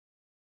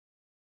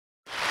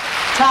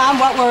Tom,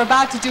 what we're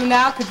about to do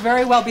now could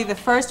very well be the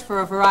first for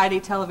a variety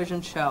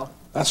television show.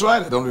 That's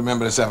right. I don't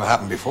remember this ever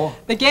happened before.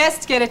 The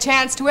guests get a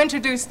chance to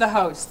introduce the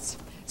hosts.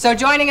 So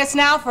joining us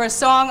now for a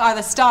song are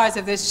the stars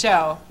of this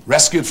show.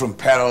 Rescued from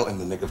peril in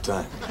the nick of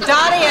time.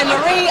 Donny and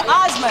Marie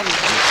Osmond.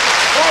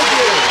 Thank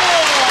you.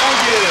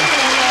 Thank you.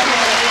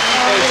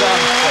 Hey, Tom.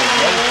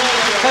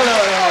 Hello.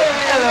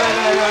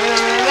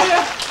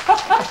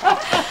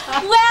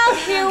 Well,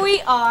 here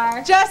we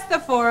are. Just the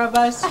four of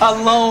us.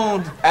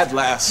 Alone at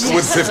last.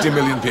 With 50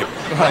 million people.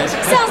 Right.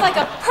 Sounds like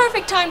a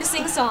perfect time to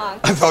sing a song.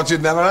 I thought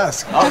you'd never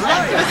ask. All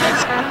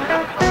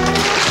right.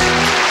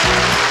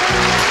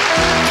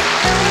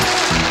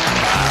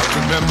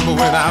 Remember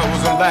when I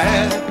was a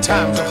lad,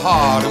 times are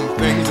hard and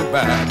things are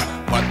bad,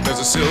 but there's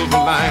a silver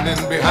lining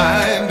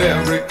behind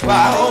every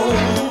cloud.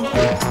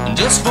 And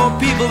just for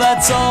people,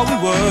 that's all we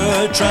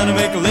were, trying to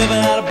make a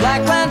living out of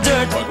black land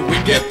dirt. But we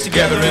get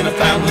together in a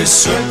family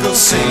circle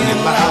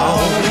singing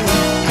loud.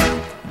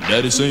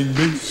 Daddy sang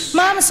bass,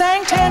 Mama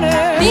sang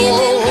tenor. Me and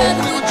little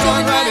brother would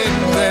join right in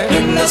there.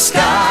 in the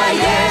sky,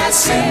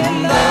 yes,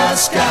 in the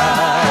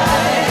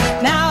sky.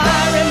 Now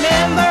I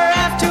remember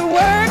after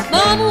work,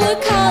 Mama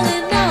would call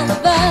in all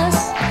of us.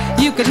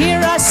 you could hear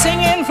us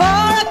singing for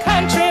a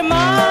country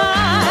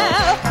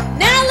mile.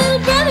 Now little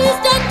brother's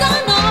done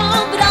gone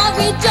on, but I'll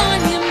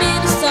rejoin him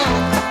in a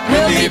song.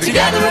 We'll be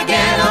together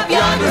again up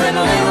yonder in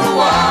a little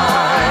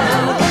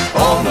while.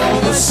 Oh no,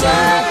 the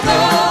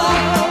circle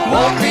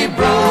won't be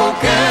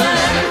broken.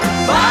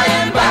 By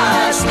and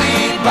by,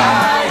 sweet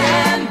by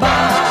and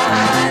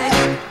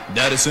by.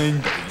 Daddy sang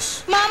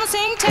bass, Mama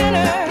sang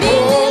tenor. Me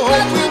and little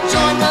brother would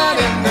join right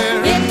In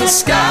there. in the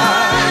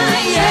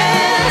sky,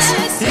 yes,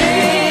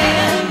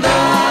 in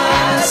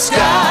the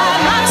sky.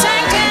 Mama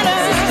sang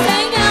tenor.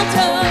 sang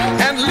alto.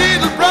 And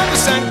little brother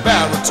sang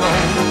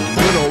baritone.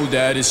 Good old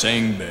Daddy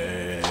sang bass.